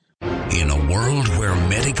world where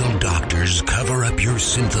medical doctors cover up your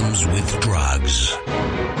symptoms with drugs,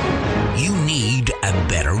 you need a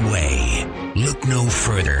better way. Look no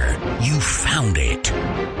further. You found it.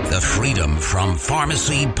 The Freedom from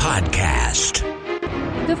Pharmacy Podcast.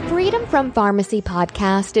 The Freedom from Pharmacy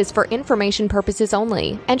Podcast is for information purposes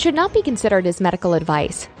only and should not be considered as medical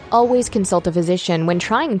advice. Always consult a physician when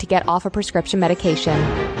trying to get off a prescription medication.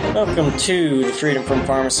 Welcome to the Freedom from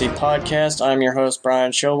Pharmacy Podcast. I'm your host,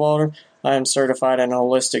 Brian Showalter. I am certified in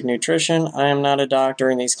holistic nutrition. I am not a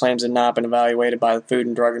doctor, and these claims have not been evaluated by the Food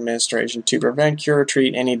and Drug Administration to prevent, cure, or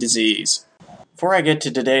treat any disease. Before I get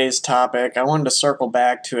to today's topic, I wanted to circle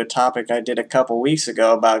back to a topic I did a couple weeks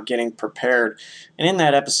ago about getting prepared. And in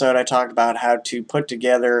that episode, I talked about how to put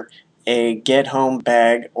together a get-home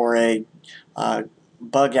bag or a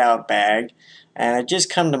bug-out bag. And it just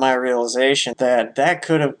come to my realization that that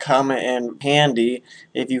could have come in handy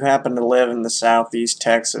if you happen to live in the southeast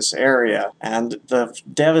Texas area. And the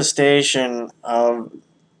devastation of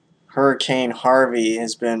Hurricane Harvey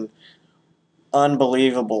has been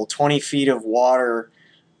unbelievable. 20 feet of water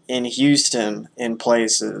in Houston in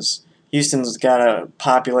places. Houston's got a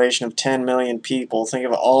population of 10 million people. Think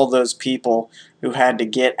of all those people who had to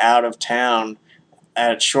get out of town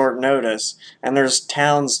at short notice. And there's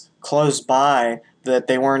towns close by that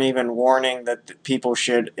they weren't even warning that people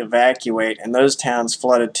should evacuate. And those towns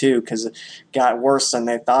flooded too because it got worse than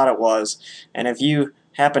they thought it was. And if you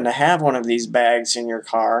happen to have one of these bags in your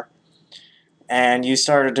car, and you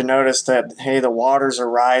started to notice that, hey, the waters are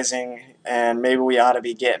rising and maybe we ought to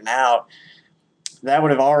be getting out, that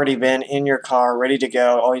would have already been in your car, ready to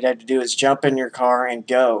go. All you'd have to do is jump in your car and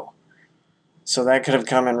go. So that could have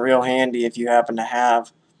come in real handy if you happen to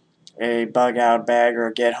have a bug-out bag or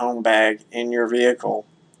a get-home bag in your vehicle.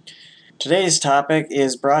 Today's topic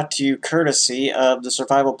is brought to you courtesy of the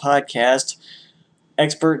Survival Podcast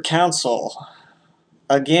Expert Council.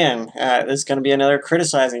 Again, this is going to be another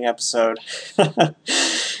criticizing episode. And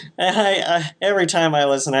I every time I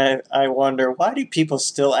listen, I wonder, why do people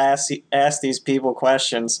still ask these people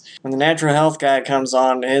questions? When the natural health guy comes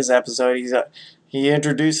on his episode, he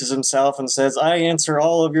introduces himself and says, I answer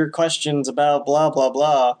all of your questions about blah, blah,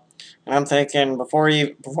 blah. And I'm thinking, before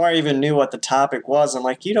I even knew what the topic was, I'm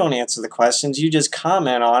like, you don't answer the questions, you just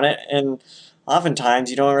comment on it, and oftentimes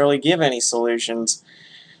you don't really give any solutions.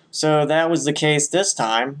 So that was the case this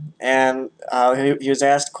time, and he was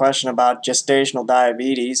asked a question about gestational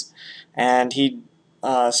diabetes, and he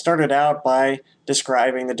started out by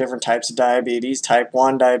describing the different types of diabetes. Type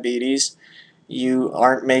 1 diabetes, you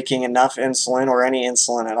aren't making enough insulin or any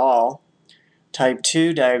insulin at all. Type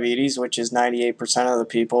 2 diabetes, which is 98% of the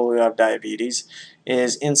people who have diabetes,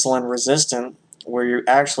 is insulin resistant, where you're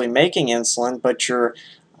actually making insulin, but your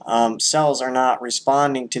cells are not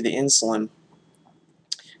responding to the insulin.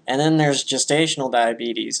 And then there's gestational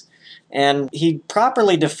diabetes. And he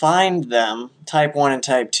properly defined them, type 1 and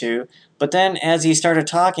type 2, but then as he started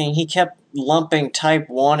talking, he kept lumping type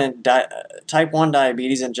 1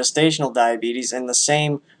 diabetes and gestational diabetes in the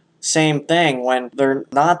same thing when they're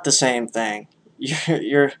not the same thing.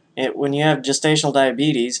 When you have gestational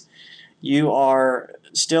diabetes, you are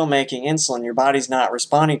still making insulin. Your body's not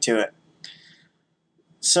responding to it.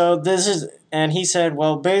 So and he said,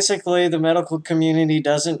 well, basically the medical community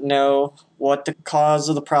doesn't know what the cause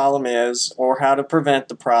of the problem is or how to prevent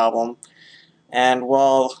the problem. And,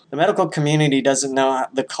 well, the medical community doesn't know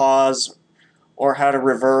the cause or how to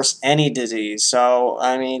reverse any disease. So,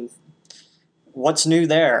 I mean, what's new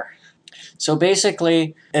there? So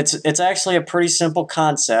basically, it's actually a pretty simple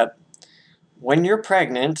concept. When you're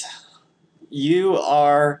pregnant, you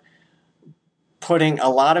are putting a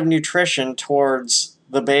lot of nutrition towards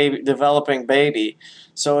the developing baby.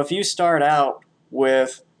 So if you start out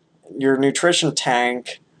with your nutrition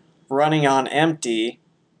tank running on empty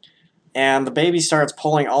and the baby starts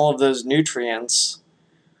pulling all of those nutrients,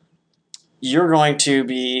 you're going to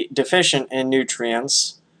be deficient in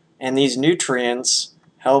nutrients, and these nutrients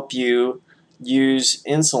help you use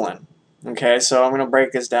insulin. Okay, so I'm going to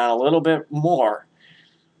break this down a little bit more.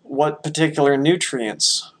 What particular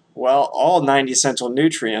nutrients? Well, all 90 essential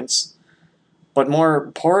nutrients. But more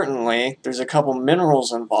importantly, there's a couple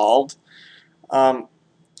minerals involved.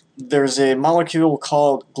 There's a molecule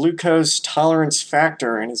called glucose tolerance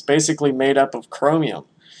factor, and it's basically made up of chromium.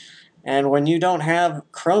 And when you don't have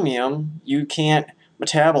chromium, you can't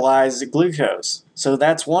metabolize the glucose. So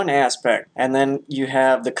that's one aspect. And then you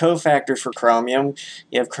have the cofactors for chromium.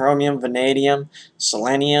 You have chromium, vanadium,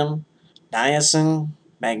 selenium, niacin,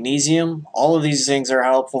 magnesium. All of these things are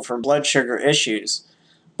helpful for blood sugar issues.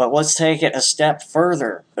 But let's take it a step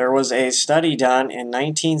further. There was a study done in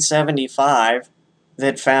 1975.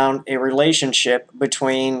 that found a relationship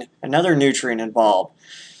between another nutrient involved.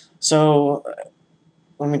 So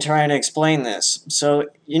let me try and explain this. So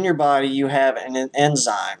in your body you have an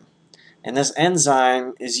enzyme, and this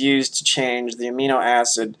enzyme is used to change the amino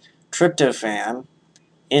acid tryptophan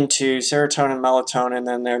into serotonin,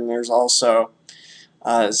 melatonin, and then there's also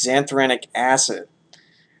xanthrenic acid.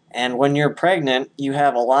 And when you're pregnant, you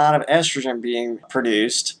have a lot of estrogen being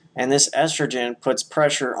produced, and this estrogen puts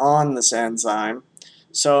pressure on this enzyme.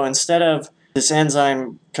 So instead of this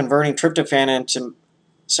enzyme converting tryptophan into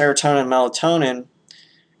serotonin and melatonin,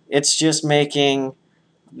 it's just making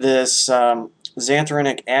this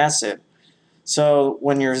xanthrenic acid. So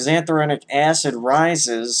when your xanthrenic acid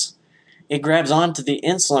rises, it grabs onto the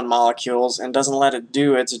insulin molecules and doesn't let it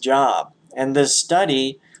do its job. And this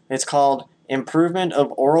study, it's called Improvement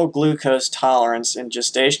of Oral Glucose Tolerance in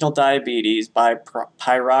Gestational Diabetes by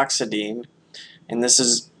Pyroxidine, and this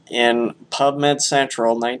is in PubMed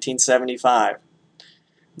Central, 1975.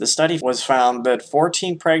 The study was found that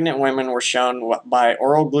 14 pregnant women were shown by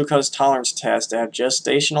oral glucose tolerance test to have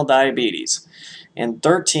gestational diabetes. In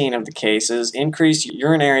 13 of the cases, increased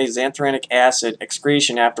urinary xanthrenic acid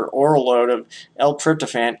excretion after oral load of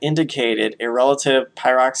L-tryptophan indicated a relative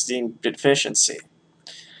pyroxidine deficiency.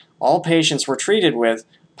 All patients were treated with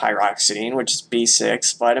pyroxidine, which is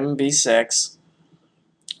B6, vitamin B6,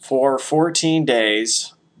 for 14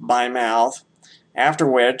 days by mouth, after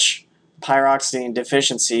which pyroxidine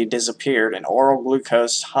deficiency disappeared and oral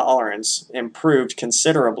glucose tolerance improved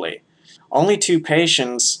considerably. Only 2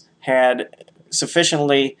 patients had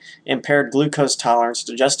sufficiently impaired glucose tolerance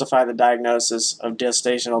to justify the diagnosis of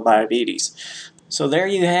gestational diabetes. So there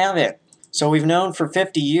you have it. So we've known for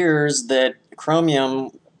 50 years that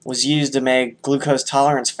chromium was used to make glucose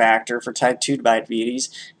tolerance factor for type 2 diabetes,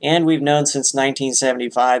 and we've known since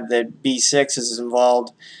 1975 that B6 is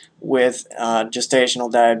involved with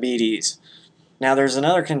gestational diabetes. Now there's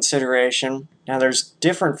another consideration. Now there's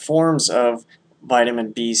different forms of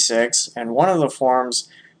vitamin B6, and one of the forms,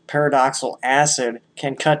 pyridoxal acid,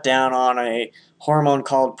 can cut down on a hormone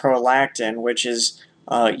called prolactin, which is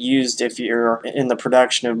used if you're in the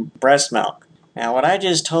production of breast milk. Now what I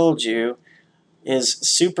just told you is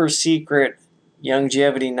super secret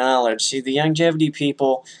longevity knowledge. See, the longevity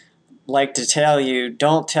people like to tell you,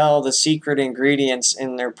 don't tell the secret ingredients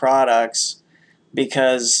in their products,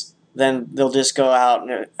 because then they'll just go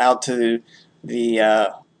out to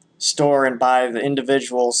the store and buy the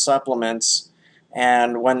individual supplements,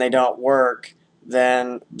 and when they don't work,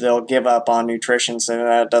 then they'll give up on nutrition, so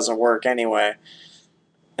that doesn't work anyway.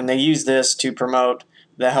 And they use this to promote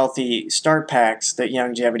the healthy start packs that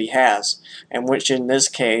longevity has, and which in this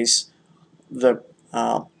case,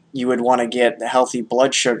 you would want to get the healthy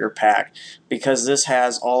blood sugar pack, because this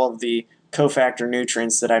has all of the cofactor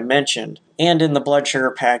nutrients that I mentioned. And in the blood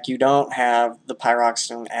sugar pack, you don't have the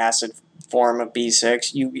pyroxidine acid form of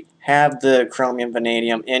B6. You have the chromium,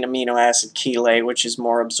 vanadium, and amino acid chelate, which is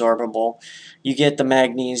more absorbable. You get the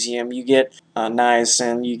magnesium, you get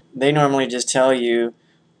niacin. They normally just tell you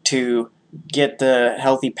to get the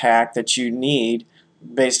healthy pack that you need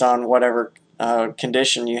based on whatever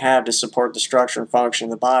condition you have to support the structure and function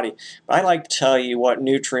of the body. But I like to tell you what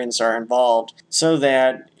nutrients are involved, so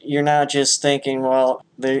that you're not just thinking, well,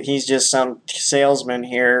 he's just some salesman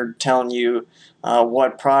here telling you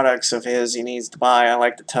what products of his he needs to buy. I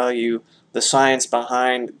like to tell you the science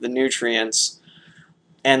behind the nutrients,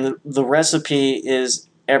 and the recipe is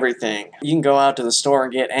everything. You can go out to the store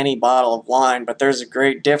and get any bottle of wine, but there's a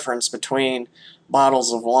great difference between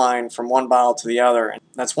bottles of wine from one bottle to the other. And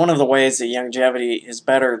that's one of the ways that longevity is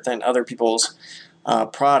better than other people's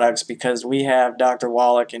products, because we have Dr.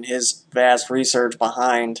 Wallach and his vast research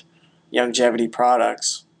behind longevity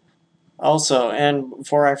products. Also, and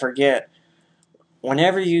before I forget,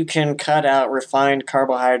 whenever you can cut out refined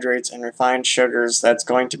carbohydrates and refined sugars, that's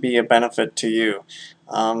going to be a benefit to you.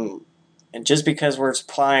 And just because we're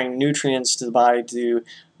supplying nutrients to the body to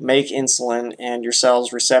make insulin and your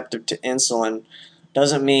cells receptive to insulin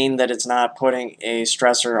doesn't mean that it's not putting a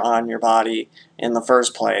stressor on your body in the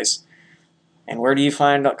first place. And where do you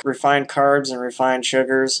find refined carbs and refined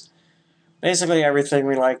sugars? Basically everything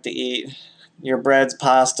we like to eat. Your breads,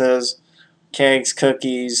 pastas, cakes,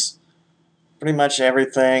 cookies, pretty much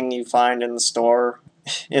everything you find in the store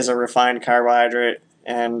is a refined carbohydrate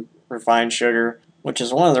and refined sugar, which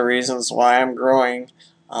is one of the reasons why I'm growing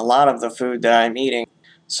a lot of the food that I'm eating.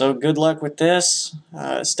 So good luck with this.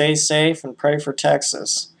 Stay safe and pray for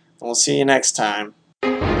Texas. And we'll see you next time.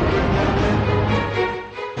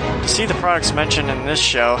 To see the products mentioned in this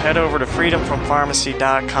show, head over to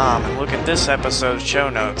freedomfrompharmacy.com and look at this episode's show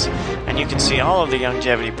notes, and you can see all of the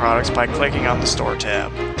longevity products by clicking on the store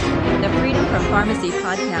tab. The Freedom from Pharmacy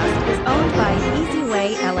podcast is owned by Easy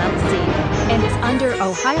Way LLC and is under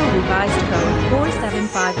Ohio Revised Code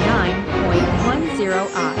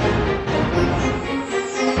 4759.10I.